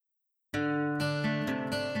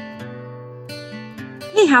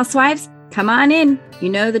Hey, housewives, come on in. You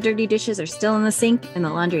know the dirty dishes are still in the sink and the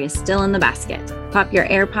laundry is still in the basket. Pop your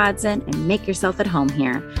AirPods in and make yourself at home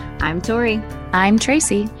here. I'm Tori. I'm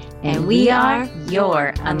Tracy. And we are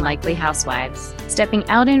your Unlikely Housewives. Stepping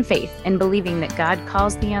out in faith and believing that God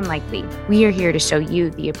calls the unlikely, we are here to show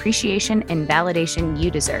you the appreciation and validation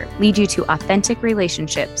you deserve, lead you to authentic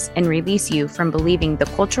relationships, and release you from believing the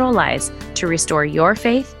cultural lies to restore your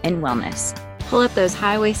faith and wellness. Pull up those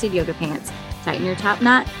high-waisted yoga pants, tighten your top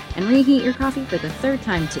knot, and reheat your coffee for the third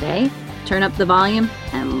time today. Turn up the volume,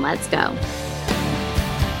 and let's go.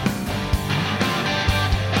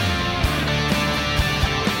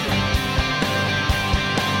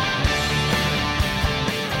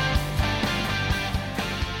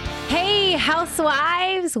 Hey,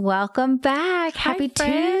 housewives, welcome back. Happy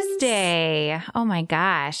friends. Tuesday. Oh my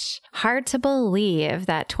gosh. Hard to believe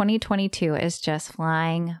that 2022 is just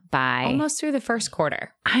flying by. Almost through the first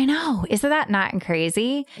quarter. I know. Isn't that not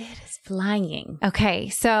crazy? It is flying. Okay,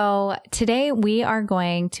 so today we are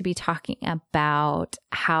going to be talking about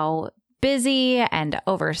how busy and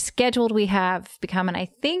overscheduled we have become. And I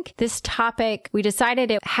think this topic, we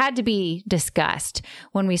decided it had to be discussed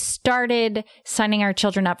when we started signing our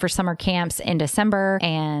children up for summer camps in December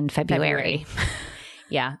and February.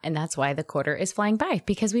 Yeah, and that's why the quarter is flying by,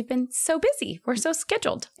 because we've been so busy. We're so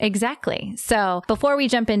scheduled. Exactly. So before we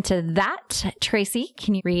jump into that, Tracy,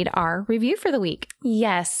 can you read our review for the week?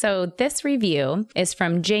 Yes, so this review is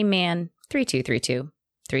from JMan3232.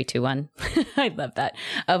 321. I love that.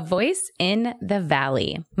 A Voice in the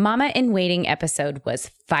Valley. Mama in Waiting episode was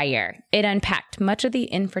fire. It unpacked much of the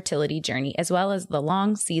infertility journey as well as the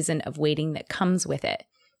long season of waiting that comes with it.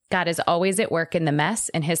 God is always at work in the mess,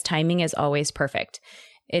 and his timing is always perfect.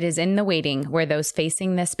 It is in the waiting where those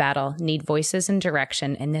facing this battle need voices and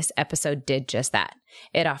direction, and this episode did just that.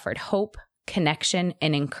 It offered hope, connection,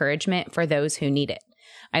 and encouragement for those who need it.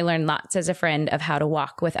 I learned lots as a friend of how to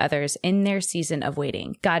walk with others in their season of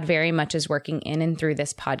waiting. God very much is working in and through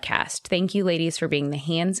this podcast. Thank you, ladies, for being the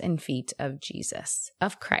hands and feet of Jesus.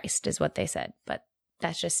 Of Christ is what they said, but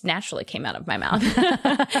that just naturally came out of my mouth.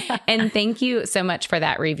 And thank you so much for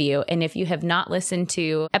that review. And if you have not listened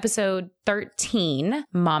to episode 13,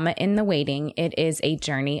 Mama in the Waiting, it is a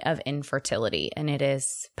journey of infertility, and it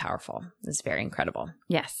is powerful. It's very incredible.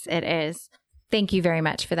 Yes, it is. Thank you very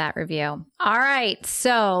much for that review. All right,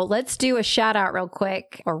 so let's do a shout out real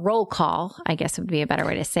quick, or roll call, I guess would be a better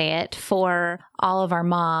way to say it, for all of our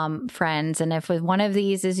mom friends. And if one of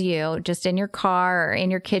these is you, just in your car or in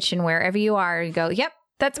your kitchen, wherever you are, you go, yep,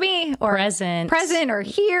 that's me. Or present or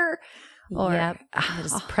here. Or, yep, it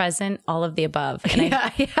is present, all of the above. And,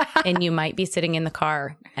 and you might be sitting in the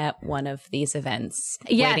car at one of these events,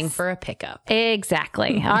 waiting for a pickup.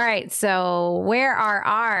 Exactly. All right. So where are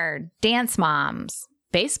our dance moms,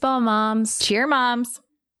 baseball moms, cheer moms,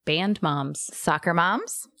 band moms, soccer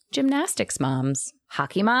moms, gymnastics moms,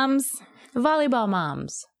 hockey moms, volleyball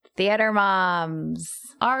moms, theater moms?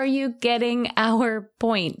 Are you getting our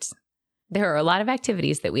point? There are a lot of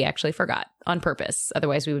activities that we actually forgot on purpose.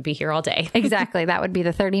 Otherwise, we would be here all day. Exactly. That would be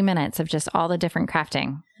the 30 minutes of just all the different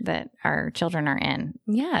crafting that our children are in.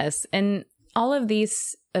 Yes. And all of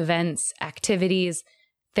these events, activities,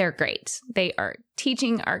 they're great. They are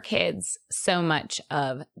teaching our kids so much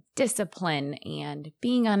of discipline and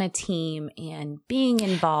being on a team and being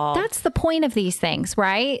involved. That's the point of these things,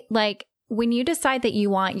 right? Like, when you decide that you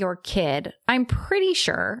want your kid, I'm pretty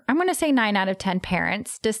sure, I'm going to say 9 out of 10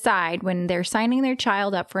 parents decide when they're signing their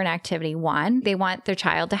child up for an activity, one, they want their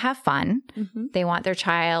child to have fun. Mm-hmm. They want their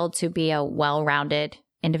child to be a well-rounded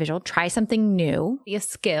individual, try something new. Be a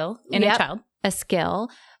skill in a child. A skill.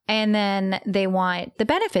 And then they want the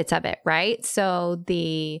benefits of it, right? So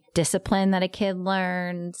the discipline that a kid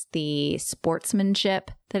learns, the sportsmanship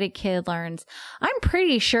that a kid learns. I'm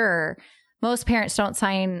pretty sure most parents don't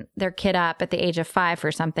sign their kid up at the age of 5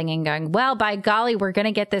 for something and going, well, by golly, we're going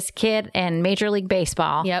to get this kid in Major League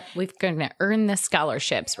Baseball. Yep. We're going to earn the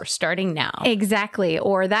scholarships. We're starting now. Exactly.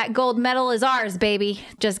 Or that gold medal is ours, baby.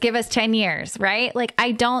 Just give us 10 years, right? Like,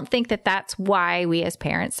 I don't think that that's why we as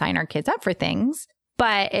parents sign our kids up for things,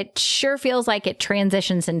 but it sure feels like it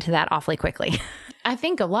transitions into that awfully quickly. I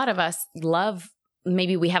think a lot of us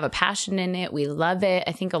maybe we have a passion in it. We love it.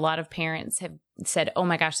 I think a lot of parents have said, oh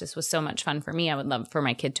my gosh, this was so much fun for me. I would love for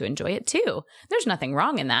my kid to enjoy it too. There's nothing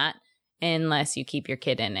wrong in that unless you keep your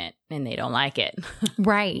kid in it and they don't like it.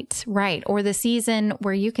 Right. Or the season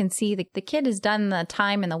where you can see the kid has done the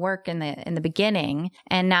time and the work in the beginning.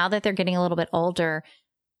 And now that they're getting a little bit older,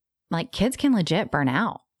 like kids can legit burn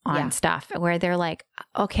out on stuff where they're like,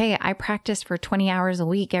 okay, I practice for 20 hours a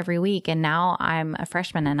week every week, and now I'm a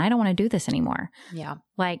freshman and I don't want to do this anymore. Yeah.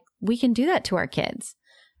 Like, we can do that to our kids.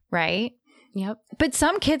 right? Yep. But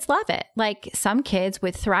some kids love it. Like some kids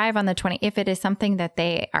would thrive on the 20, if it is something that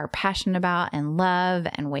they are passionate about and love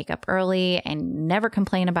and wake up early and never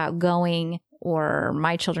complain about going, or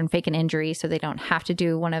my children fake an injury so they don't have to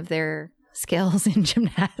do one of their skills in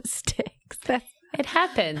gymnastics. It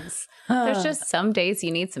happens. There's just some days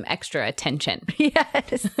you need some extra attention.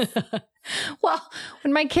 Yes. Well,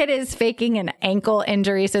 when my kid is faking an ankle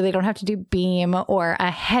injury so they don't have to do beam, or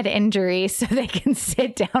a head injury so they can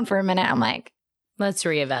sit down for a minute, I'm like, let's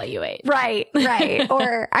reevaluate. Right.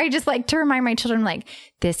 Or I just like to remind my children, like,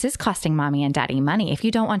 this is costing mommy and daddy money. If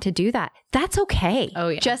you don't want to do that, that's okay. Oh,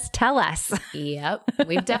 yeah. Just tell us. Yep.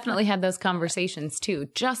 We've definitely had those conversations too,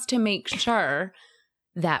 just to make sure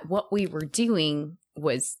that what we were doing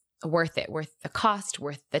was worth it, worth the cost,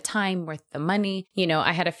 worth the time, worth the money. You know,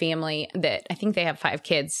 I had a family that I think they have 5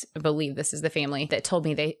 kids. I believe this is the family that told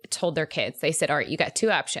me, they told their kids, they said, all right, you got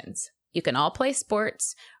 2 options. You can all play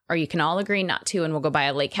sports, or you can all agree not to, and we'll go buy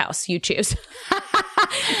a lake house. You choose.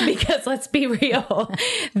 Because let's be real,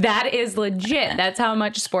 that is legit. That's how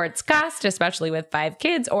much sports cost, especially with 5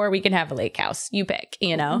 kids, or we can have a lake house. You pick,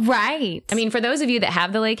 you know? Right. I mean, for those of you that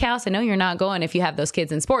have the lake house, I know you're not going if you have those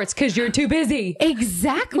kids in sports because you're too busy.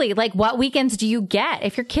 Exactly. Like, what weekends do you get?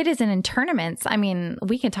 If your kid isn't in tournaments, I mean,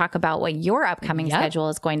 we can talk about what your upcoming schedule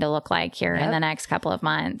is going to look like here in the next couple of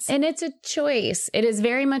months. And it's a choice. It is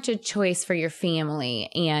very much a choice for your family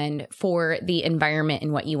and for the environment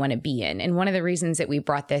and what you want to be in. And one of the reasons that we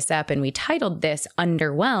brought this up and we titled this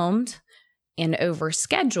Underwhelmed and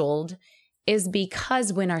Overscheduled is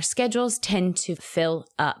because when our schedules tend to fill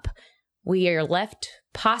up, we are left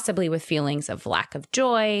possibly with feelings of lack of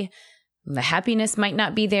joy. The happiness might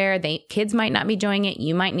not be there. Kids might not be enjoying it.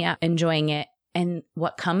 You might not enjoying it. And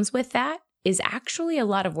what comes with that is actually a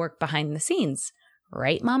lot of work behind the scenes.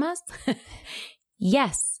 Right, mamas?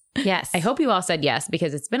 Yes. Yes. I hope you all said yes,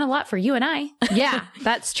 because it's been a lot for you and I. Yeah,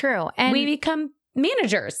 that's true. And we become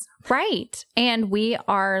managers. Right. And we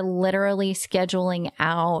are literally scheduling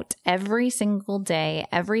out every single day,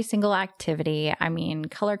 every single activity. I mean,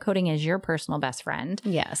 color coding is your personal best friend.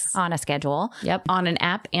 Yes. On a schedule. Yep. On an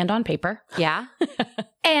app and on paper. Yeah.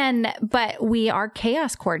 But we are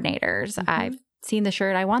chaos coordinators. Mm-hmm. I've seen the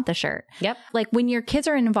shirt. I want the shirt. Yep. Like when your kids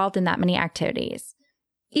are involved in that many activities,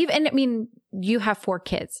 you have 4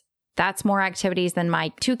 kids. That's more activities than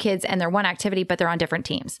my 2 kids, and they're one activity, but they're on different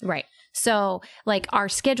teams. Right. So like our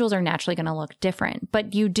schedules are naturally going to look different,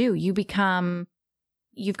 but you've got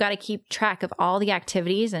to keep track of all the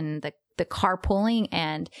activities and the carpooling.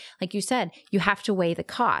 And like you said, you have to weigh the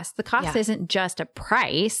cost. The cost isn't just a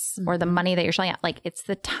price or the money that you're shelling out. Like it's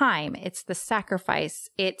the time, it's the sacrifice.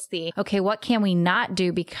 It's okay, what can we not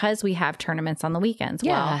do because we have tournaments on the weekends?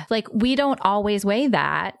 Yeah. Well, like we don't always weigh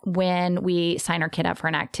that when we sign our kid up for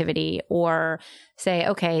an activity or say,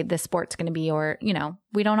 okay, this sport's going to be, or,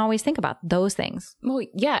 we don't always think about those things. Well,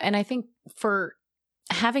 yeah. And I think for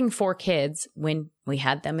having 4 kids when we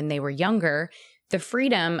had them and they were younger, the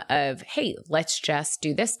freedom of, hey, let's just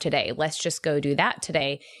do this today. Let's just go do that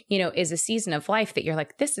today, is a season of life that you're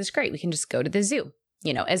like, this is great. We can just go to the zoo,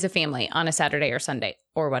 as a family on a Saturday or Sunday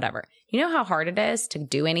or whatever. You know how hard it is to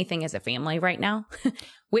do anything as a family right now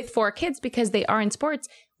with 4 kids because they are in sports.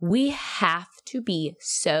 We have to be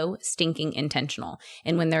so stinking intentional.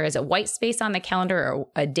 And when there is a white space on the calendar or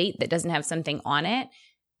a date that doesn't have something on it,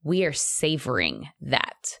 we are savoring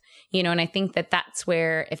that. And I think that that's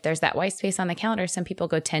where, if there's that white space on the calendar, some people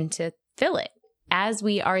tend to fill it. As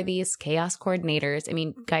we are these chaos coordinators, I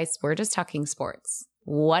mean, guys, we're just talking sports.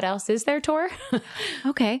 What else is there, Tor?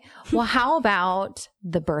 Okay. Well, how about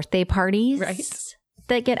the birthday parties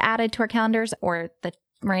that get added to our calendars, or the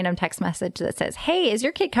random text message that says, hey, is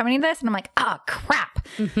your kid coming to this? And I'm like, oh, crap.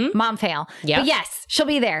 Mm-hmm. Mom fail. Yeah. But yes, she'll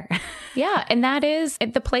be there. Yeah. And that is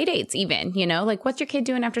the play dates even, like what's your kid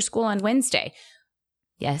doing after school on Wednesday?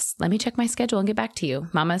 Yes, let me check my schedule and get back to you.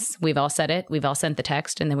 Mamas, we've all said it. We've all sent the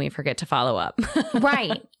text and then we forget to follow up.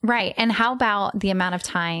 Right. And how about the amount of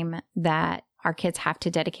time that our kids have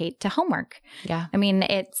to dedicate to homework? Yeah. I mean,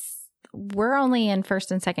 we're only in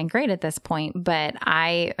 1st and 2nd grade at this point, but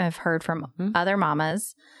I have heard from other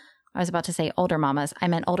mamas. I was about to say older mamas. I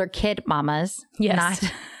meant older kid mamas. Yes.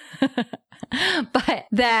 But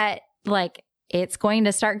that it's going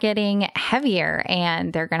to start getting heavier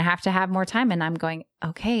and they're going to have more time. And I'm going,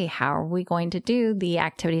 okay, how are we going to do the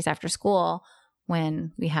activities after school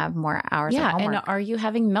when we have more hours of homework? And are you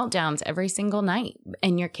having meltdowns every single night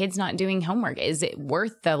and your kid's not doing homework? Is it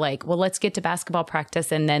worth the well, let's get to basketball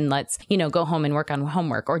practice and then let's, go home and work on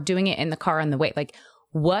homework, or doing it in the car on the way?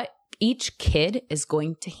 What each kid is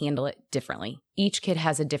going to handle it differently. Each kid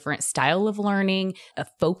has a different style of learning, a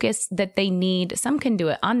focus that they need. Some can do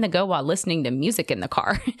it on the go while listening to music in the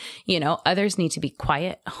car. Others need to be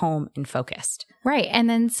quiet, home, and focused. Right. And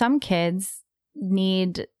then some kids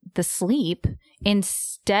need the sleep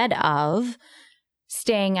instead of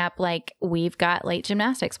staying up. Like, we've got late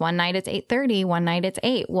gymnastics. One night it's 8:30, one night it's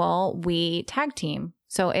 8. Well, we tag team.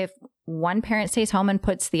 So if one parent stays home and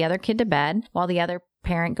puts the other kid to bed while the other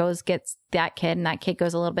parent gets that kid, and that kid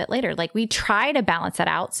goes a little bit later. Like, we try to balance that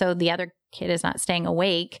out so the other kid is not staying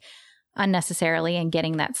awake unnecessarily and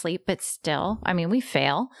getting that sleep. But still, I mean, we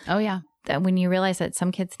fail. Oh, yeah. When you realize that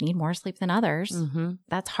some kids need more sleep than others,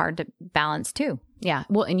 that's hard to balance too. Yeah.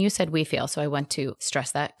 Well, and you said we fail. So I want to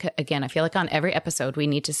stress that again. I feel like on every episode, we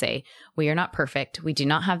need to say, we are not perfect. We do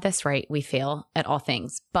not have this right. We fail at all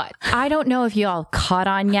things. But I don't know if you all caught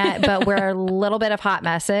on yet, but we're a little bit of hot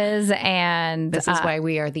messes. And this is why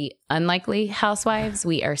we are the unlikely housewives.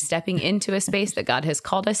 We are stepping into a space that God has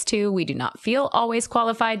called us to. We do not feel always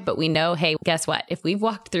qualified, but we know, hey, guess what? If we've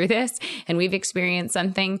walked through this and we've experienced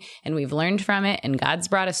something and we've learned from it and God's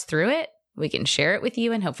brought us through it, we can share it with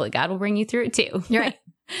you, and hopefully God will bring you through it too. You're right.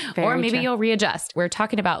 Or maybe you'll readjust. We're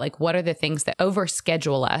talking about like, what are the things that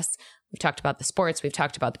overschedule us? We've talked about the sports. We've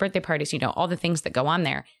talked about the birthday parties, all the things that go on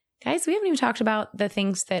there. Guys, we haven't even talked about the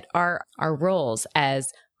things that are our roles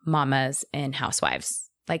as mamas and housewives,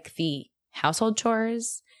 like the household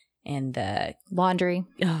chores and the laundry.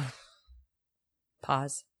 Oh.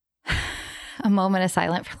 Pause. A moment of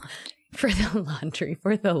silence for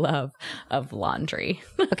the love of laundry.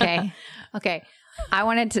 Okay. I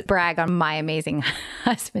wanted to brag on my amazing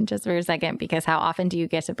husband just for a second, because how often do you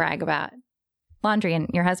get to brag about laundry and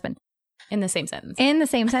your husband? In the same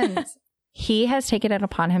sentence. He has taken it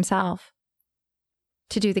upon himself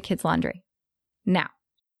to do the kids' laundry. Now,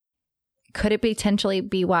 could it potentially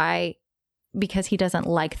be because he doesn't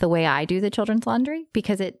like the way I do the children's laundry?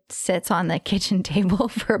 Because it sits on the kitchen table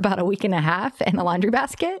for about a week and a half in a laundry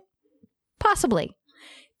basket? Possibly.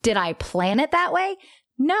 Did I plan it that way?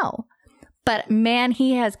 No. But man,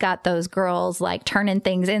 he has got those girls like turning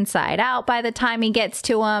things inside out by the time he gets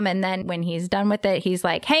to them. And then when he's done with it, he's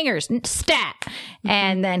like, hangers, stack.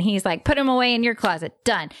 And then he's like, put them away in your closet.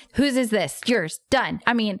 Done. Whose is this? Yours. Done.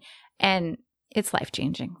 I mean, and it's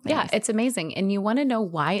life-changing. Yeah, it's amazing. And you want to know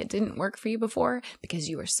why it didn't work for you before? Because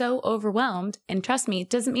you were so overwhelmed. And trust me, it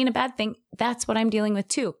doesn't mean a bad thing. That's what I'm dealing with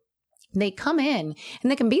too. They come in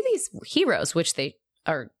and they can be these heroes, which they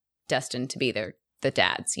are destined to be. They're the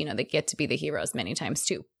dads, they get to be the heroes many times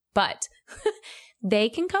too. But they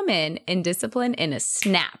can come in and discipline in a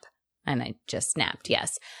snap. And I just snapped,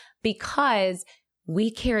 yes. Because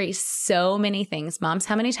we carry so many things. Moms,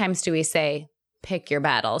 how many times do we say, pick your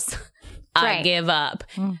battles? I give up.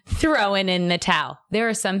 Throwing in the towel. There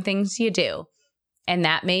are some things you do. And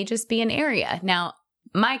that may just be an area. Now,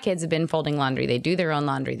 my kids have been folding laundry. They do their own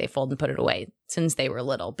laundry. They fold and put it away since they were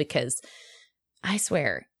little, because I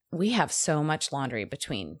swear we have so much laundry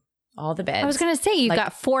between all the beds. I was going to say, you've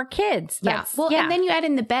got 4 kids. And then you add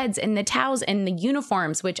in the beds and the towels and the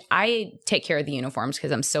uniforms, which I take care of the uniforms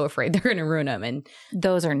because I'm so afraid they're going to ruin them. And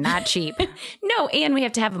those are not cheap. No, and we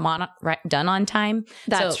have to have them done on time.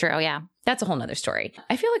 That's true, yeah. That's a whole nother story.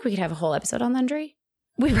 I feel like we could have a whole episode on laundry.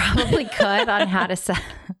 We probably could on how to set.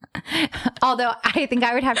 Although I think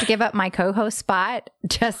I would have to give up my co-host spot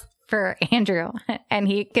just for Andrew, and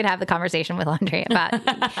he could have the conversation with laundry about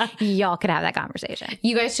y'all could have that conversation.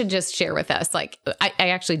 You guys should just share with us. Like, I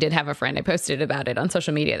actually did have a friend. I posted about it on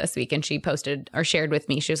social media this week, and she posted or shared with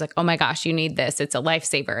me. She was like, oh my gosh, you need this. It's a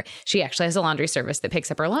lifesaver. She actually has a laundry service that picks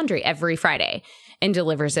up her laundry every Friday and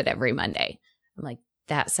delivers it every Monday. I'm like,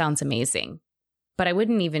 that sounds amazing. But I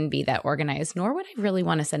wouldn't even be that organized, nor would I really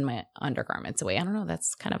want to send my undergarments away. I don't know.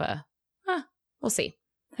 That's kind of we'll see.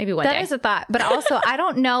 Maybe one day. That is a thought. But also, I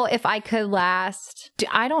don't know if I could last.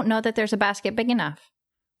 I don't know that there's a basket big enough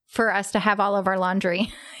for us to have all of our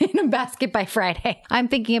laundry in a basket by Friday. I'm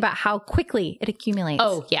thinking about how quickly it accumulates.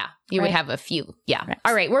 Oh, yeah. You would have a few. Yeah. Right.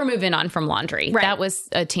 All right. We're moving on from laundry. Right. That was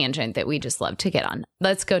a tangent that we just love to get on.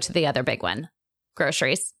 Let's go to the other big one.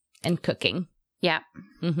 Groceries and cooking. Yeah.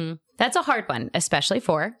 Mm-hmm. That's a hard one, especially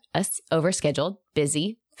for us overscheduled,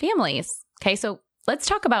 busy families. Okay, so let's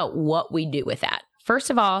talk about what we do with that. First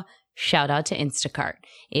of all, shout out to Instacart.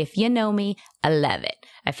 If you know me, I love it.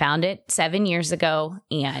 I found it 7 years ago,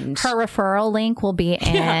 and her referral link will be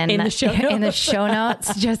in the show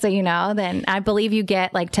notes, just so you know. Then I believe you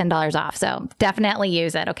get like $10 off. So definitely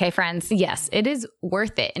use it. Okay, friends? Yes, it is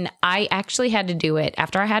worth it. And I actually had to do it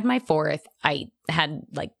after I had my 4th. I had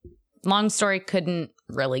long story, couldn't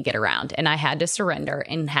really get around, and I had to surrender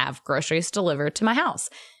and have groceries delivered to my house.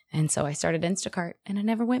 And so I started Instacart and I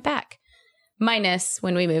never went back. Minus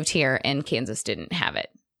when we moved here and Kansas didn't have it.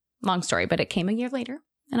 Long story, but it came a year later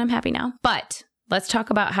and I'm happy now. But let's talk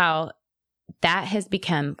about how that has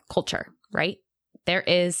become culture, right? There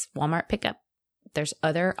is Walmart pickup. There's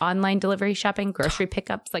other online delivery shopping, grocery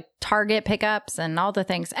pickups, like Target pickups and all the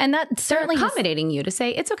things. And that certainly accommodating you to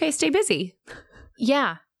say, it's okay, stay busy.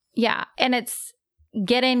 Yeah. Yeah. And it's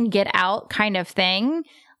get in, get out kind of thing.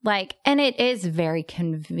 Like, and it is very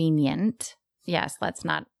convenient. Yes, let's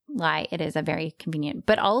not lie. It is a very convenient,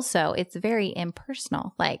 but also it's very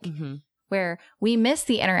impersonal. Like where we miss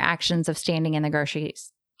the interactions of standing in the grocery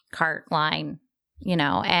cart line, you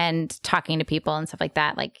know, and talking to people and stuff like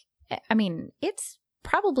that. Like, I mean, it's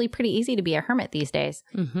probably pretty easy to be a hermit these days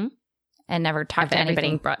and never talk to anybody.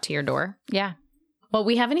 Everything brought to your door. Yeah. Well,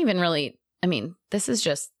 we haven't even really, I mean, this is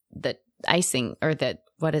just the icing or the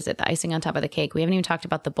icing on top of the cake. We haven't even talked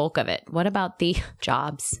about the bulk of it. What about the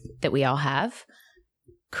jobs that we all have?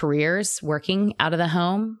 Careers, working out of the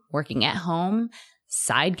home, working at home,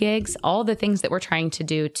 side gigs, all the things that we're trying to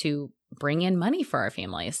do to bring in money for our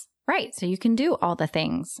families. Right. So you can do all the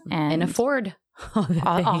things and afford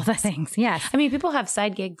all the things. Yes. I mean, people have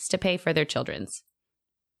side gigs to pay for their children's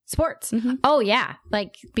sports. Oh, yeah.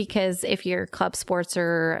 Like, because if you're club sports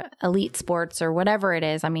or elite sports or whatever it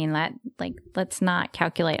is, I mean, that, like, let's not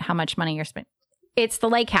calculate how much money you're spending. It's the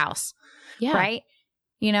lake house. Yeah. Right.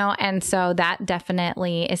 You know, and so that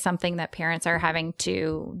definitely is something that parents are having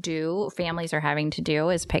to do, families are having to do,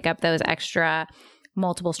 is pick up those extra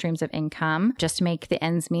multiple streams of income just to make the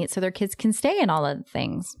ends meet so their kids can stay in all of the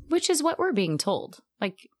things. Which is what we're being told.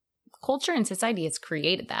 Like, culture and society has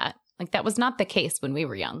created that. Like, that was not the case when we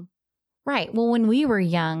were young. Right. Well, when we were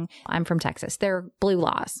young, I'm from Texas, there were blue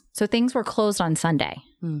laws. So things were closed on Sunday.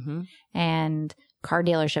 And car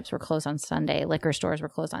dealerships were closed on Sunday. Liquor stores were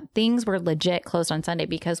closed on. Things were legit closed on Sunday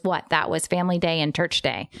because what? That was family day and church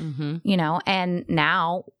day, you know? And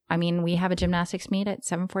now, I mean, we have a gymnastics meet at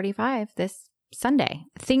 7:45 this Sunday.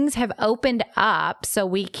 Things have opened up so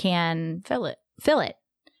we can fill it.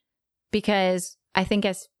 Because I think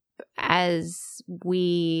as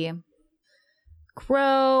we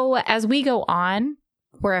grow, as we go on,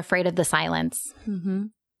 we're afraid of the silence.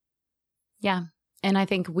 Yeah. And I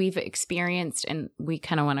think we've experienced, and we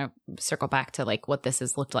kind of want to circle back to like what this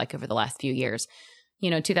has looked like over the last few years.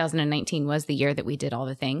 You know, 2019 was the year that we did all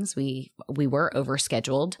the things. We were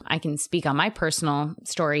overscheduled. I can speak on my personal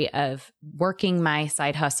story of working my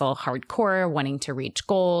side hustle hardcore, wanting to reach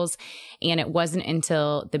goals. And it wasn't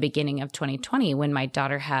until the beginning of 2020 when my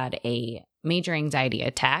daughter had a major anxiety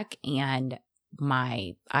attack and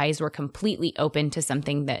my eyes were completely open to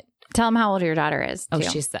something that. Tell them how old your daughter is. Oh,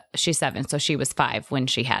 she's 7. So she was 5 when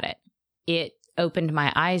she had it. It opened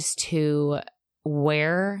my eyes to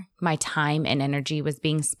where my time and energy was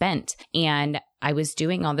being spent. And I was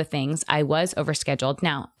doing all the things. I was overscheduled.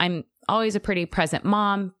 Now, I'm always a pretty present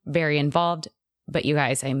mom, very involved. But you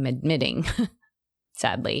guys, I'm admitting,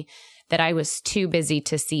 sadly, that I was too busy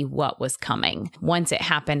to see what was coming. Once it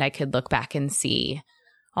happened, I could look back and see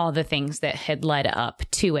all the things that had led up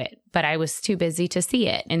to it, but I was too busy to see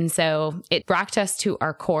it. And so it rocked us to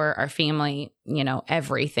our core, our family, you know,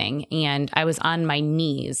 everything. And I was on my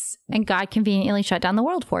knees. And God conveniently shut down the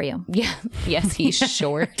world for you. Yeah. Yes, he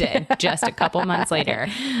sure did. Just a couple months later,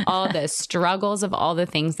 all the struggles of all the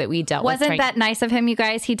things that we dealt with. Wasn't that nice of him, you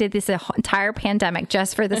guys? He did this entire pandemic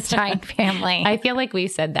just for this giant family. I feel like we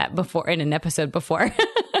said that before in an episode before,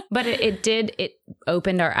 but it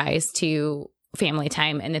opened our eyes to family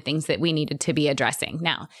time and the things that we needed to be addressing.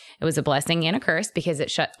 Now, it was a blessing and a curse because it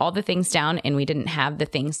shut all the things down and we didn't have the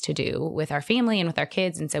things to do with our family and with our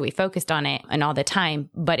kids. And so we focused on it and all the time,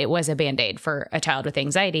 but it was a Band-Aid for a child with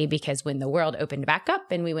anxiety because when the world opened back up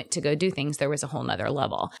and we went to go do things, there was a whole nother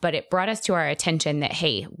level. But it brought us to our attention that,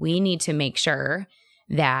 hey, we need to make sure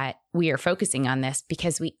that we are focusing on this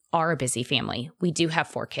because we are a busy family. We do have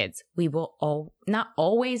 4 kids. We will not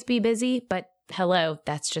always be busy, but hello,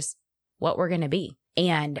 that's just what we're going to be.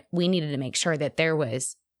 And we needed to make sure that there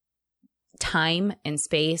was time and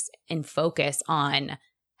space and focus on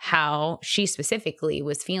how she specifically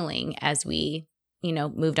was feeling as we, you know,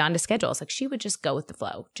 moved on to schedules. Like she would just go with the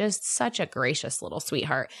flow. Just such a gracious little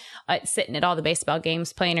sweetheart, sitting at all the baseball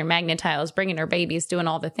games, playing her Magna-Tiles, bringing her babies, doing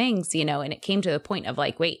all the things, you know, and it came to the point of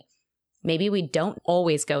like, wait, maybe we don't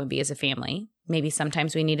always go and be as a family. Maybe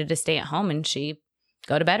sometimes we needed to stay at home and she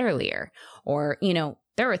go to bed earlier, or, you know,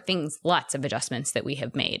 there are things, lots of adjustments that we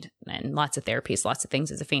have made and lots of therapies, lots of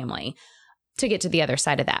things as a family to get to the other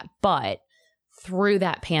side of that. But through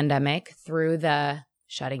that pandemic, through the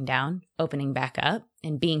shutting down, opening back up,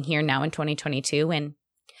 and being here now in 2022 and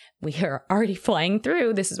we are already flying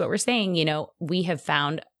through. This is what we're saying. We have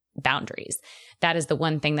found boundaries. That is the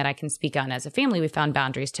one thing that I can speak on as a family. We found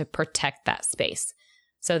boundaries to protect that space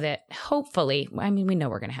so that hopefully, we know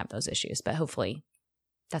we're going to have those issues, but hopefully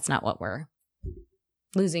that's not what we're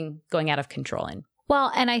going out of control in.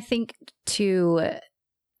 Well, and I think to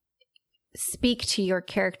speak to your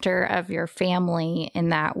character of your family in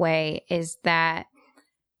that way is that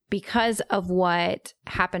because of what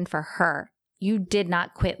happened for her, you did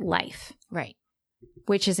not quit life. Right.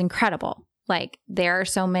 Which is incredible. Like, there are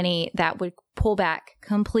so many that would pull back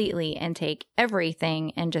completely and take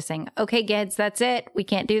everything and just saying, okay, kids, that's it. We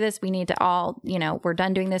can't do this. We need to all, we're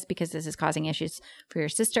done doing this because this is causing issues for your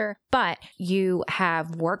sister. But you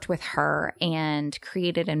have worked with her and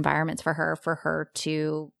created environments for her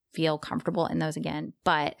to feel comfortable in those again.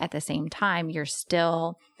 But at the same time, you're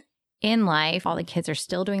still in life. All the kids are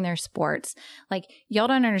still doing their sports. Like, y'all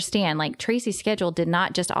don't understand. Like, Tracy's schedule did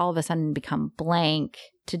not just all of a sudden become blank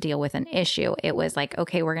to deal with an issue. It was like,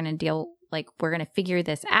 okay, we're going to figure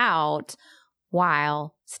this out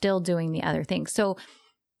while still doing the other things. So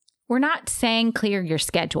we're not saying clear your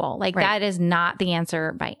schedule. Like, right. That is not the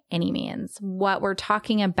answer by any means. What we're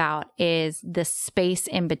talking about is the space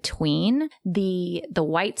in between, the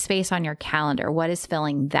white space on your calendar. What is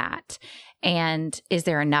filling that? And is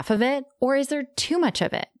there enough of it, or is there too much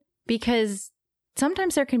of it? Because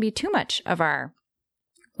sometimes there can be too much of our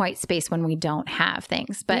white space when we don't have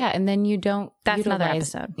things. But yeah, and then you don't that's another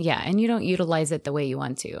episode. Yeah, and you don't utilize it the way you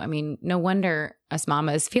want to. I mean, no wonder us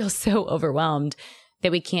mamas feel so overwhelmed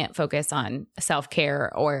that we can't focus on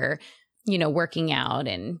self-care or, working out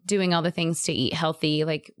and doing all the things to eat healthy.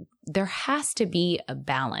 Like, there has to be a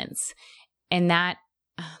balance. And that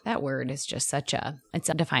word is just it's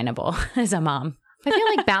undefinable as a mom. I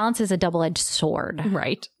feel like balance is a double-edged sword.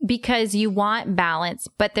 Right. Because you want balance,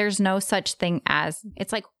 but there's no such thing as,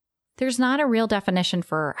 it's like, there's not a real definition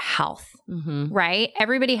for health, right?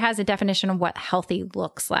 Everybody has a definition of what healthy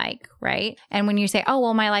looks like, right? And when you say, oh,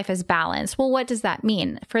 well, my life is balanced, well, what does that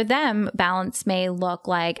mean? For them, balance may look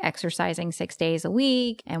like exercising 6 days a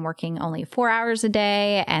week and working only 4 hours a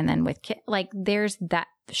day. And then with there's that.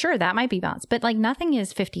 Sure, that might be balanced, but nothing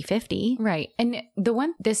is 50-50. Right. And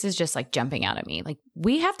this is just jumping out at me.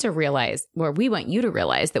 We have to realize, or we want you to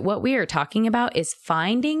realize, that what we are talking about is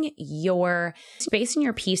finding your space and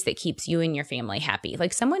your peace that keeps you and your family happy.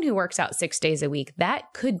 Like, someone who works out 6 days a week,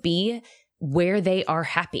 that could be where they are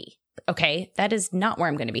happy. Okay, that is not where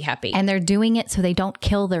I'm going to be happy. And they're doing it so they don't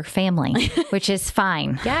kill their family, which is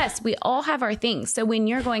fine. Yes, we all have our things. So when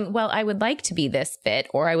you're going, well, I would like to be this fit,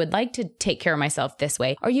 or I would like to take care of myself this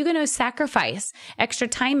way, are you going to sacrifice extra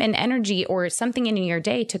time and energy or something in your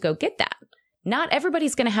day to go get that? Not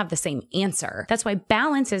everybody's going to have the same answer. That's why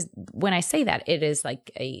balance is, when I say that, it is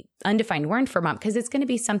like a undefined word for mom, because it's going to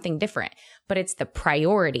be something different, but it's the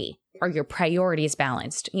priority. Are your priorities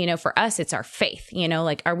balanced? For us, it's our faith,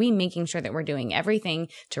 are we making sure that we're doing everything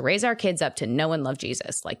to raise our kids up to know and love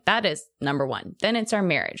Jesus? That is number one. Then it's our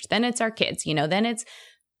marriage. Then it's our kids, then it's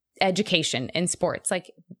education and sports.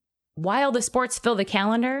 While the sports fill the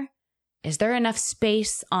calendar, is there enough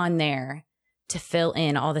space on there to fill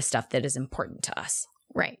in all the stuff that is important to us?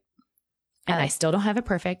 Right. And I still don't have it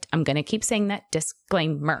perfect. I'm going to keep saying that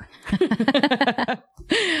disclaimer.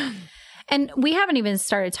 And we haven't even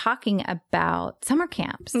started talking about summer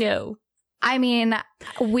camps. No. I mean,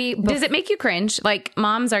 does it make you cringe?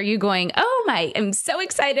 Moms, are you going, oh I'm so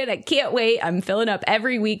excited. I can't wait. I'm filling up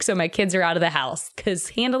every week so my kids are out of the house, because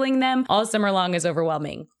handling them all summer long is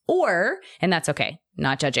overwhelming. And that's okay.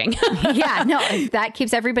 Not judging. Yeah, no, if that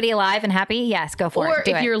keeps everybody alive and happy, yes, go for it. Or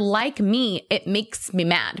if you're like me, it makes me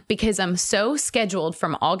mad because I'm so scheduled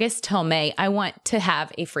from August till May. I want to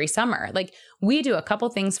have a free summer. We do a couple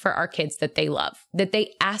things for our kids that they love, that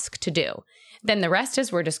they ask to do. Then the rest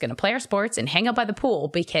is we're just going to play our sports and hang out by the pool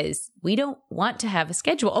because we don't want to have a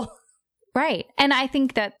schedule. Right. And I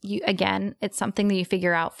think that it's something that you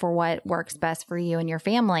figure out for what works best for you and your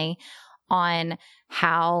family on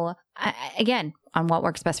on what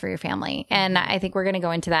works best for your family. And I think we're going to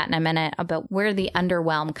go into that in a minute about where the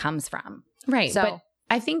underwhelm comes from. Right. So, but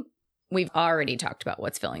I think we've already talked about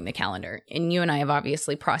what's filling the calendar. And you and I have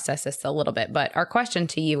obviously processed this a little bit. But our question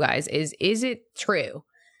to you guys is it true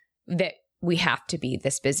that we have to be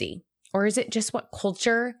this busy? Or is it just what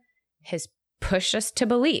culture has pushed us to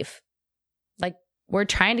believe? We're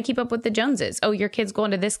trying to keep up with the Joneses. Oh, your kid's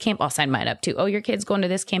going to this camp, I'll sign mine up too. Oh, your kid's going to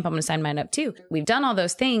this camp, I'm going to sign mine up too. We've done all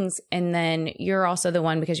those things. And then you're also the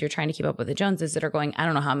one, because you're trying to keep up with the Joneses, that are going, I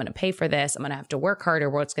don't know how I'm going to pay for this. I'm going to have to work harder.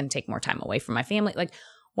 Well, it's going to take more time away from my family.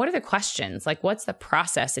 What are the questions? What's the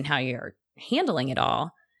process and how you're handling it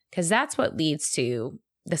all? Because that's what leads to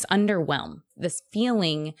this underwhelm, this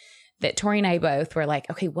feeling that Tori and I both were like,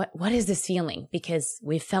 okay, what is this feeling? Because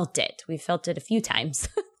we've felt it. We've felt it a few times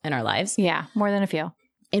in our lives. Yeah, more than a few.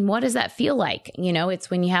 And what does that feel like? You know, it's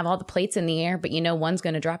when you have all the plates in the air, but you know one's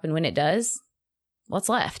going to drop, and when it does, what's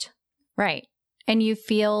left? Right. And you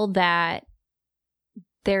feel that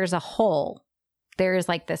there's a hole. There's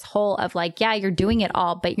like this hole of like, yeah, you're doing it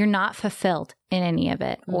all, but you're not fulfilled in any of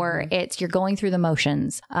it. Mm-hmm. Or you're going through the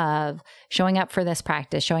motions of showing up for this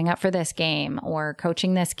practice, showing up for this game, or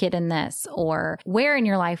coaching this kid in this. Or where in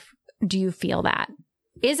your life do you feel that?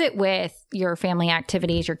 Is it with your family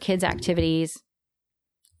activities, your kids' activities?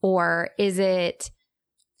 Or do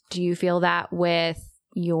you feel that with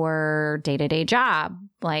your day-to-day job?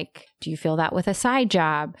 Like, do you feel that with a side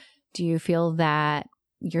job? Do you feel that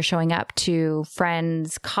you're showing up to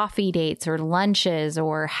friends' coffee dates or lunches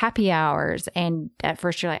or happy hours, and at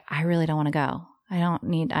first you're like, I really don't want to go. I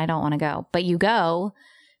don't want to go. But you go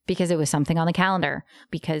because it was something on the calendar,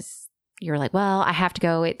 because you're like, well, I have to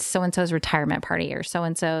go. It's so-and-so's retirement party or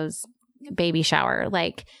so-and-so's baby shower.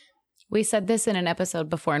 Like, we said this in an episode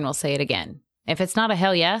before, and we'll say it again. If it's not a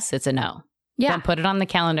hell yes, it's a no. Yeah. Don't put it on the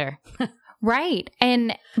calendar. Right.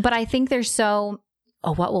 But I think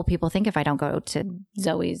what will people think if I don't go to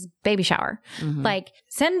Zoe's baby shower? Mm-hmm. Like,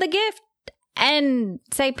 send the gift and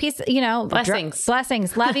say peace,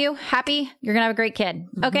 blessings, love you, happy, you're going to have a great kid.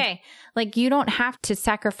 Mm-hmm. Okay. Like, you don't have to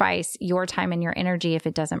sacrifice your time and your energy if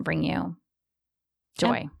it doesn't bring you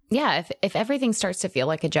joy. If everything starts to feel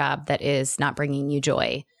like a job that is not bringing you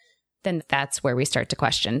joy, then that's where we start to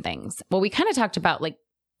question things. Well, we kind of talked about, like,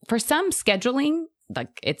 for some scheduling,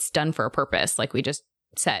 like, it's done for a purpose. Like we just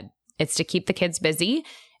said, it's to keep the kids busy.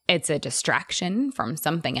 It's a distraction from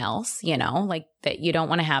something else, like that you don't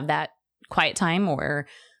want to have that quiet time, or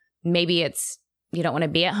maybe it's you don't want to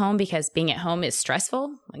be at home because being at home is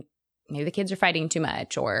stressful. Like maybe the kids are fighting too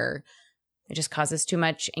much, or it just causes too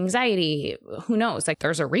much anxiety. Who knows? Like,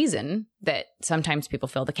 there's a reason that sometimes people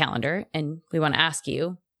fill the calendar, and we want to ask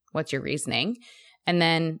you, what's your reasoning? And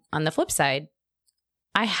then on the flip side,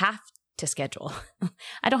 I have to schedule.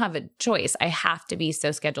 I don't have a choice. I have to be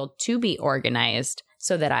so scheduled to be organized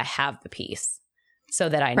so that I have the peace, so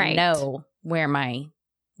that I know where my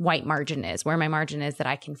white margin is, where my margin is that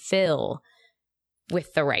I can fill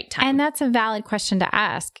with the right time. And that's a valid question to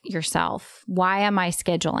ask yourself. Why am I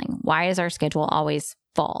scheduling? Why is our schedule always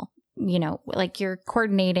full? Like, you're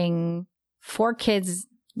coordinating 4 kids'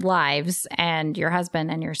 lives and your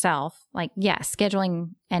husband and yourself. Like, yes,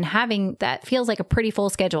 scheduling and having that feels like a pretty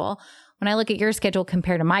full schedule. When I look at your schedule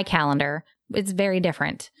compared to my calendar, it's very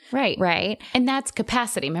different. Right. Right. And that's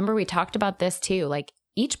capacity. Remember, we talked about this too. Like,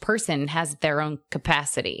 each person has their own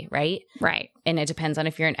capacity, right? Right. And it depends on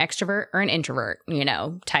if you're an extrovert or an introvert,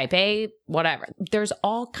 type A, whatever. There's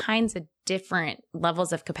all kinds of different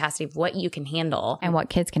levels of capacity of what you can handle. And what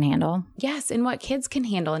kids can handle. Yes. And what kids can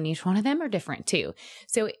handle. And each one of them are different too.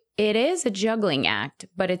 So it is a juggling act,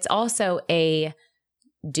 but it's also do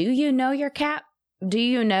you know your cap? Do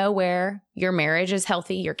you know where your marriage is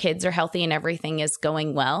healthy, your kids are healthy, and everything is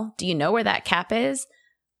going well? Do you know where that cap is,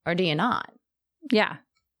 or do you not? Yeah.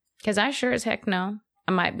 Because I sure as heck know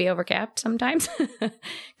I might be overcapped sometimes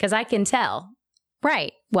because I can tell.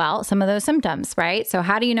 Right. Well, some of those symptoms, right? So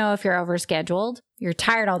how do you know if you're overscheduled? You're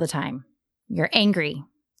tired all the time. You're angry,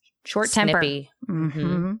 short temper. Snippy.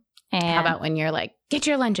 Mm-hmm. And how about when you're like, get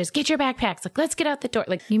your lunches, get your backpacks, like, let's get out the door.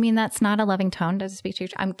 Like, you mean that's not a loving tone? Does it speak to you?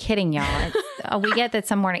 I'm kidding, y'all. We get that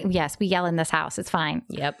some morning. Yes, we yell in this house. It's fine.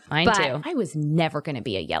 Yep, mine too. I was never going to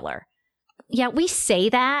be a yeller. Yeah, we say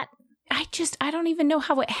that. I don't even know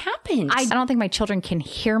how it happened. I don't think my children can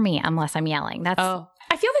hear me unless I'm yelling.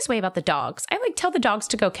 I feel this way about the dogs. I tell the dogs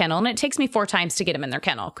to go kennel, and it takes me 4 times to get them in their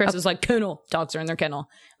kennel. Chris is like, kennel, dogs are in their kennel.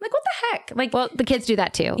 I'm like, what the heck? Like, well, the kids do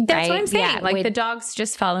that too. That's right? what I'm saying. Yeah, the dog's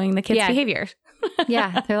just following the kid's behavior.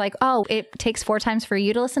 Yeah. They're like, oh, it takes 4 times for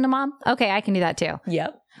you to listen to mom? Okay, I can do that too.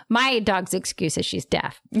 Yep. My dog's excuse is she's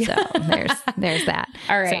deaf. So there's that.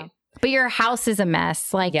 All right. But your house is a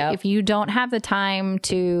mess. Like, if you don't have the time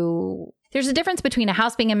to... There's a difference between a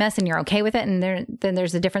house being a mess and you're okay with it. And then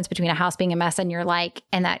there's a difference between a house being a mess and you're like,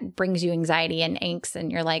 and that brings you anxiety and angst. And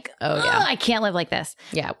you're like, I can't live like this.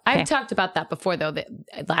 Yeah. Okay. I've talked about that before, though, that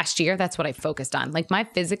last year, that's what I focused on. Like, my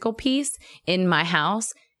physical peace in my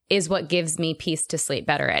house is what gives me peace to sleep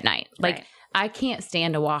better at night. Like, I can't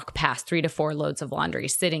stand to walk past 3 to 4 loads of laundry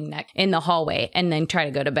sitting in the hallway and then try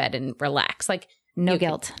to go to bed and relax. Like, no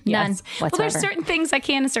guilt. None whatsoever. Well, there's certain things I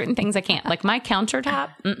can and certain things I can't. Like my countertop,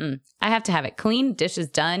 I have to have it clean, dishes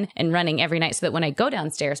done, and running every night so that when I go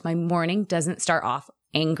downstairs, my morning doesn't start off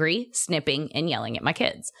angry, snipping, and yelling at my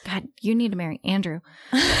kids. God, you need to marry Andrew.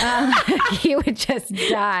 He would just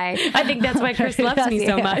die. I think that's why Chris loves me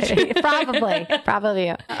so much.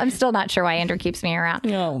 Probably. I'm still not sure why Andrew keeps me around.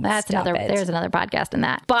 No, there's another podcast in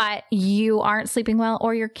that. But you aren't sleeping well,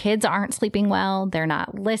 or your kids aren't sleeping well. They're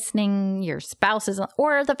not listening. Your spouse isn't,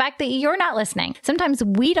 or the fact that you're not listening. Sometimes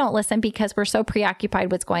we don't listen because we're so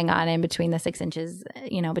preoccupied what's going on in between the 6 inches,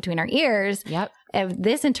 between our ears. Yep. Of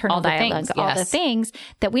this internal dialogue, all the things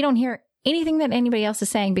that we don't hear anything that anybody else is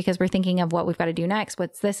saying because we're thinking of what we've got to do next.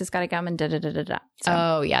 What's this has got to come and da da da da da. So.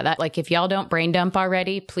 Oh yeah, that like if y'all don't brain dump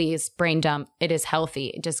already, please brain dump. It is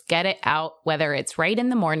healthy. Just get it out. Whether it's right in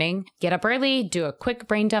the morning, get up early, do a quick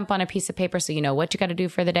brain dump on a piece of paper so you know what you got to do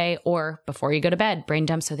for the day, or before you go to bed, brain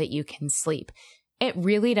dump so that you can sleep. It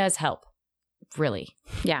really does help. Really,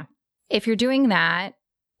 yeah. If you're doing that,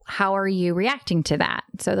 how are you reacting to that?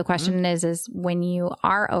 So the question is when you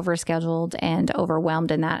are overscheduled and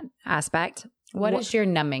overwhelmed in that aspect. What is your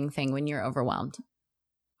numbing thing when you're overwhelmed?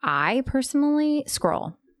 I personally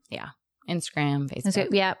scroll. Yeah. Instagram, Facebook.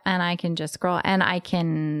 Yeah. And I can just scroll, and I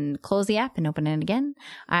can close the app and open it again.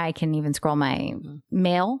 I can even scroll my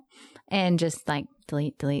mail and just like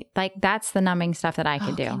delete. Like that's the numbing stuff that I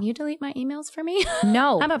can do. Can you delete my emails for me?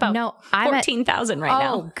 No. I'm about 14,000 right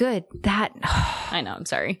now. Oh, good. That I know. I'm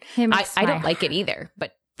sorry. I don't like it either,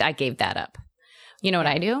 but I gave that up. You know what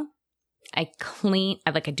I do? I clean.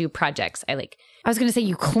 I do projects. I was going to say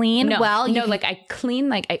you clean. I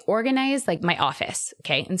clean, I organize my office.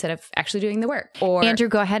 Okay. Instead of actually doing the work. Or Andrew,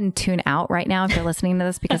 go ahead and tune out right now if you're listening to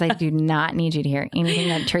this, because I do not need you to hear anything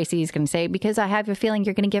that Tracy is going to say, because I have a feeling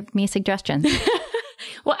you're going to give me suggestions.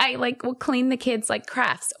 Well, I will clean the kids'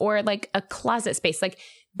 crafts or a closet space.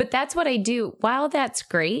 But that's what I do. While that's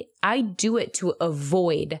great, I do it to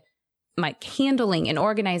avoid handling and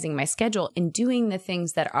organizing my schedule and doing the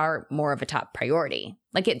things that are more of a top priority.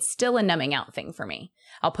 It's still a numbing out thing for me.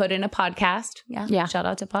 I'll put in a podcast. Yeah. Shout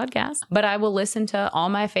out to podcasts. But I will listen to all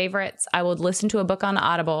my favorites. I will listen to a book on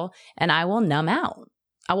Audible, and I will numb out.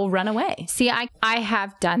 I will run away. See, I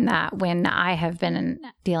have done that when I have been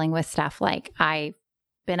dealing with stuff I've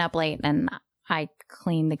been up late and I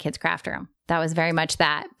clean the kids' craft room. That was very much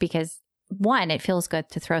that, because one, it feels good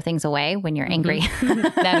to throw things away when you're angry.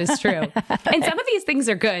 That is true. And some of these things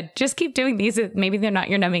are good. Just keep doing these. Maybe they're not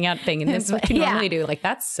your numbing out thing. And this is what you normally do.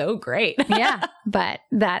 That's so great. Yeah. But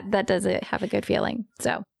that doesn't have a good feeling.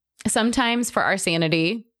 So sometimes for our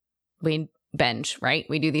sanity, we binge, right?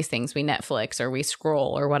 We do these things. We Netflix or we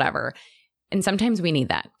scroll or whatever. And sometimes we need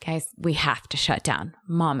that. Guys, we have to shut down.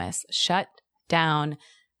 Mamas, shut down.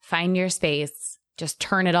 Find your space. Just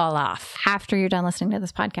turn it all off. After you're done listening to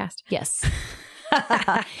this podcast. Yes.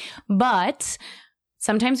 But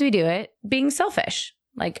sometimes we do it being selfish.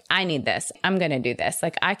 I need this. I'm going to do this.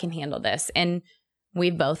 I can handle this. And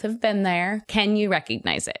we both have been there. Can you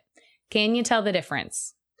recognize it? Can you tell the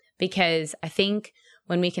difference? Because I think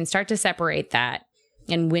when we can start to separate that,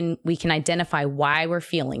 and when we can identify why we're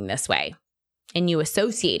feeling this way, and you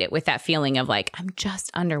associate it with that feeling of I'm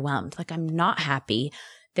just underwhelmed, I'm not happy.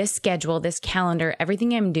 This schedule, this calendar,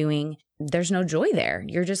 everything I'm doing, there's no joy there.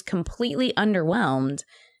 You're just completely underwhelmed.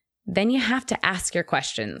 Then you have to ask your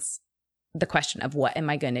questions. The question of what am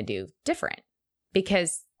I going to do different?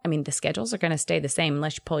 Because, the schedules are going to stay the same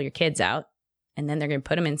unless you pull your kids out, and then they're going to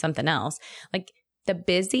put them in something else. The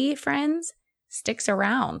busy, friends, sticks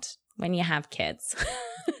around when you have kids.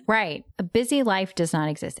 Right. A busy life does not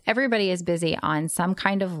exist. Everybody is busy on some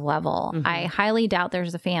kind of level. Mm-hmm. I highly doubt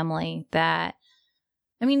there's a family that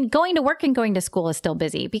going to work and going to school is still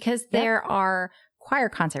busy, because there are choir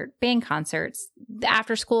concert, band concerts,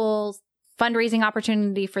 after school fundraising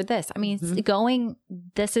opportunity for this.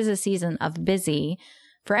 This is a season of busy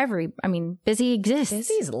for busy exists.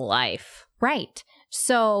 Busy's life. Right.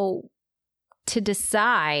 So to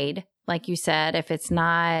decide, like you said, if it's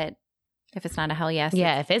not a hell yes.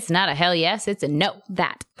 Yeah. If it's not a hell yes, it's a no.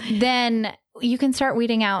 Then you can start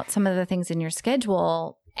weeding out some of the things in your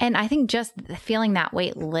schedule. And I think just feeling that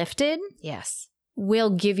weight lifted, yes, will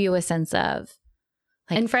give you a sense of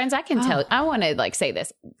and friends, I can tell, I want to say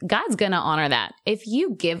this. God's going to honor that. If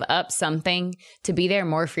you give up something to be there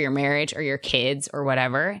more for your marriage or your kids or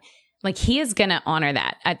whatever, he is going to honor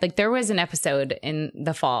that. There was an episode in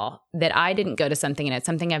the fall that I didn't go to something, and it's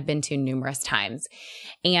something I've been to numerous times.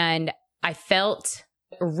 And I felt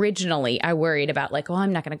originally I worried about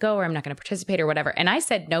I'm not going to go, or I'm not going to participate or whatever. And I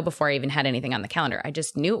said no before I even had anything on the calendar. I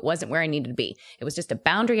just knew it wasn't where I needed to be. It was just a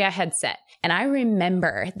boundary I had set. And I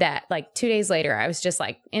remember that 2 days later, I was just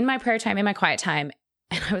in my prayer time, in my quiet time.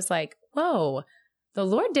 And I was whoa, the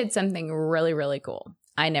Lord did something really, really cool.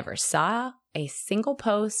 I never saw a single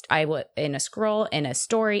post, in a scroll, in a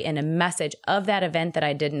story, in a message of that event that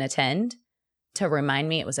I didn't attend to remind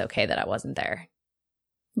me it was okay that I wasn't there.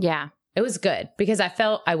 Yeah. It was good because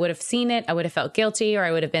I would have seen it. I would have felt guilty, or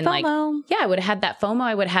I would have been FOMO. like, yeah, I would have had that FOMO.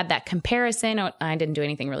 I would have had that comparison. Oh, I didn't do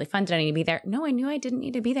anything really fun. Did I need to be there? No, I knew I didn't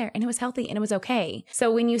need to be there, and it was healthy and it was okay.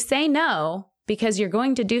 So when you say no, because you're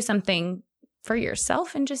going to do something for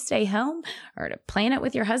yourself and just stay home, or to plan it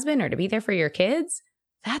with your husband, or to be there for your kids,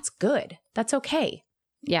 that's good. That's okay.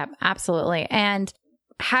 Yeah, absolutely. And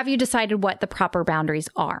have you decided what the proper boundaries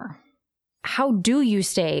are? How do you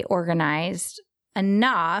stay organized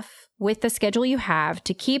enough with the schedule you have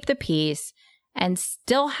to keep the peace and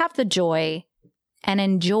still have the joy and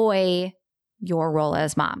enjoy your role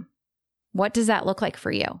as mom? What does that look like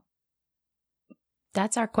for you?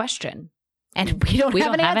 That's our question. And we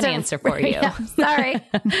don't have an answer for you. Yeah, sorry.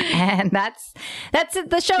 And that's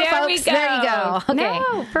the show, there folks. We go. There you go. Okay.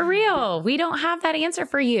 No, for real. We don't have that answer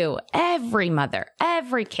for you. Every mother,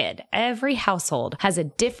 every kid, every household has a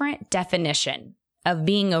different definition of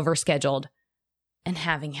being overscheduled and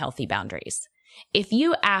having healthy boundaries. If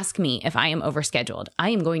you ask me if I am overscheduled, I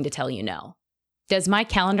am going to tell you no. Does my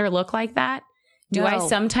calendar look like that? Do I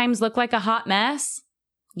sometimes look like a hot mess?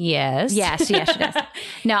 Yes. Yes, she does.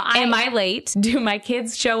 No, Am I late? Do my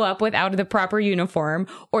kids show up without the proper uniform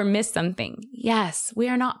or miss something? Yes, we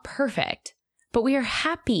are not perfect, but we are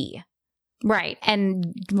happy. Right.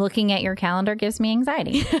 And looking at your calendar gives me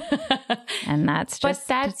anxiety. And that's just...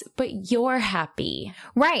 But you're happy.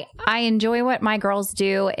 Right. I enjoy what my girls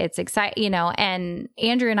do. It's exciting, and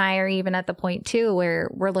Andrew and I are even at the point too where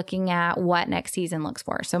we're looking at what next season looks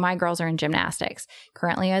for. So my girls are in gymnastics.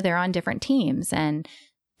 Currently, they're on different teams, and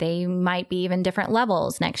they might be even different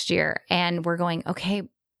levels next year. And we're going, okay,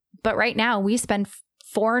 but right now we spend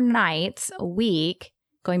 4 nights a week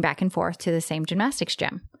going back and forth to the same gymnastics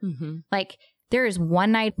gym. Mm-hmm. Like, there is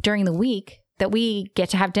one night during the week that we get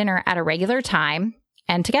to have dinner at a regular time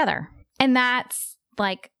and together. And that's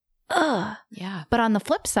like, ugh. Yeah. But on the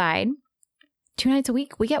flip side, 2 nights a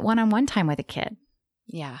week, we get one-on-one time with a kid.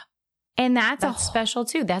 Yeah. And that's special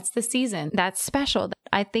too. That's the season. That's special.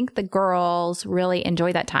 I think the girls really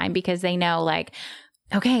enjoy that time because they know, like,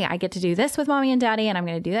 okay, I get to do this with mommy and daddy, and I'm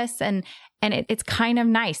going to do this. And it's kind of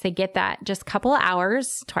nice. They get that just a couple of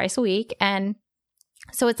hours twice a week. And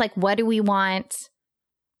so it's like, what do we want?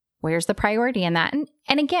 Where's the priority in that?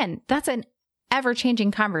 And again, that's an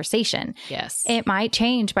ever-changing conversation. Yes. It might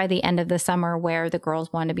change by the end of the summer where the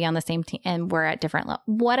girls want to be on the same team and we're at different levels,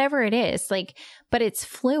 whatever it is, like, but it's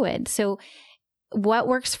fluid. So what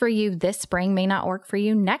works for you this spring may not work for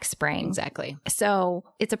you next spring. Exactly. So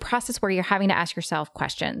it's a process where you're having to ask yourself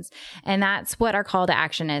questions. And that's what our call to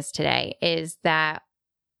action is today, is that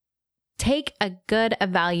take a good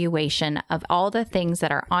evaluation of all the things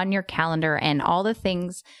that are on your calendar and all the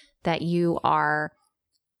things that you are,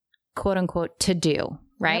 quote unquote, to do,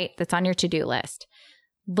 right? Yep. That's on your to-do list.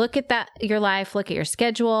 Look at that, your life, look at your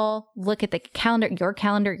schedule, look at the calendar, your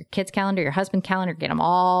kid's calendar, your husband's calendar, get them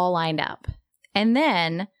all lined up. And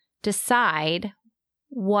then decide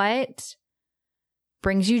what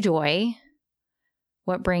brings you joy,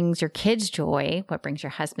 what brings your kids joy, what brings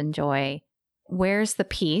your husband joy, where's the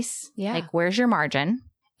peace, like where's your margin?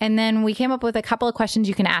 And then we came up with a couple of questions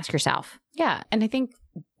you can ask yourself. Yeah. And I think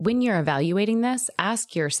when you're evaluating this,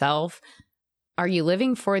 ask yourself, are you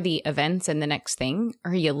living for the events and the next thing?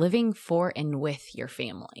 Or are you living for and with your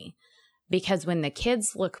family? Because when the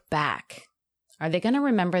kids look back, are they going to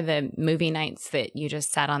remember the movie nights that you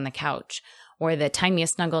just sat on the couch, or the time you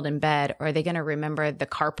snuggled in bed? Or are they going to remember the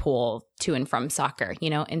carpool to and from soccer?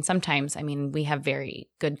 And sometimes, I mean, we have very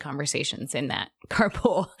good conversations in that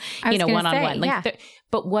carpool, one-on-one. Yeah.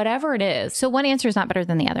 But whatever it is. So one answer is not better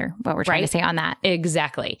than the other, what we're trying to say on that.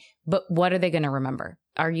 Exactly. But what are they going to remember?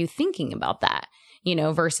 Are you thinking about that?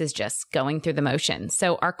 Versus just going through the motions.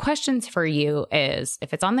 So our questions for you is,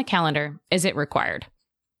 if it's on the calendar, is it required?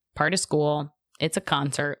 Part of school, it's a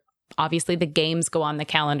concert. Obviously, the games go on the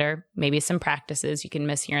calendar. Maybe some practices you can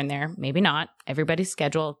miss here and there. Maybe not. Everybody's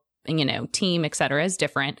schedule, team, et cetera, is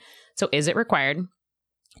different. So is it required?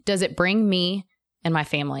 Does it bring me and my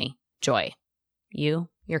family joy? You,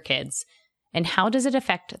 your kids. And how does it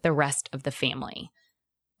affect the rest of the family?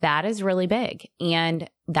 That is really big. And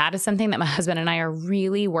that is something that my husband and I are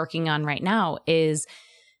really working on right now. Is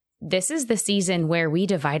this is the season where we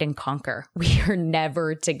divide and conquer. We are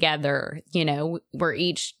never together. We're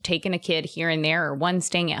each taking a kid here and there, or one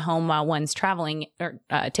staying at home while one's traveling, or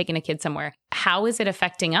taking a kid somewhere. How is it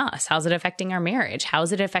affecting us? How's it affecting our marriage? How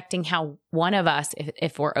is it affecting how one of us,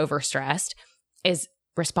 if we're overstressed, is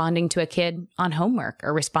responding to a kid on homework,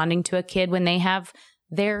 or responding to a kid when they have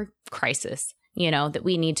their crisis, that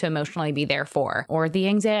we need to emotionally be there for, or the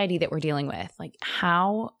anxiety that we're dealing with. Like,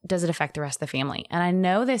 how does it affect the rest of the family? And I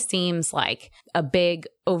know this seems like a big,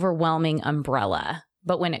 overwhelming umbrella,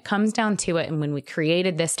 but when it comes down to it, and when we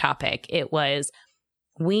created this topic, it was,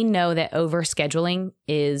 we know that overscheduling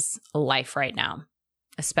is life right now,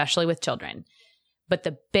 especially with children. But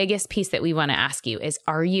the biggest piece that we want to ask you is,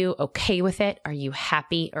 are you okay with it? Are you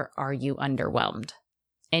happy, or are you underwhelmed?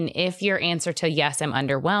 And if your answer to yes, I'm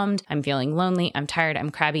underwhelmed, I'm feeling lonely, I'm tired,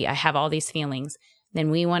 I'm crabby, I have all these feelings, then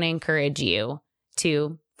we want to encourage you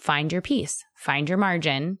to find your peace, find your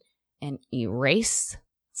margin, and erase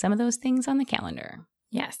some of those things on the calendar.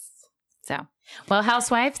 Yes. So, well,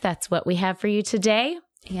 housewives, that's what we have for you today,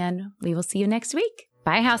 and we will see you next week.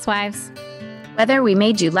 bye, housewives. Whether we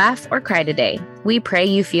made you laugh or cry today, we pray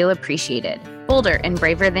you feel appreciated, bolder and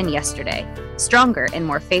braver than yesterday, stronger and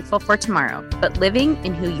more faithful for tomorrow, but living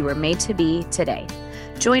in who you were made to be today.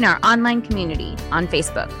 Join our online community on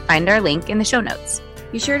Facebook. Find our link in the show notes.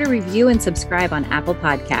 Be sure to review and subscribe on Apple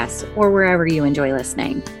Podcasts or wherever you enjoy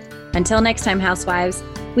listening. Until next time, housewives,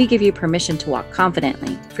 we give you permission to walk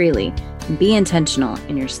confidently, freely, and be intentional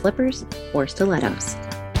in your slippers or stilettos.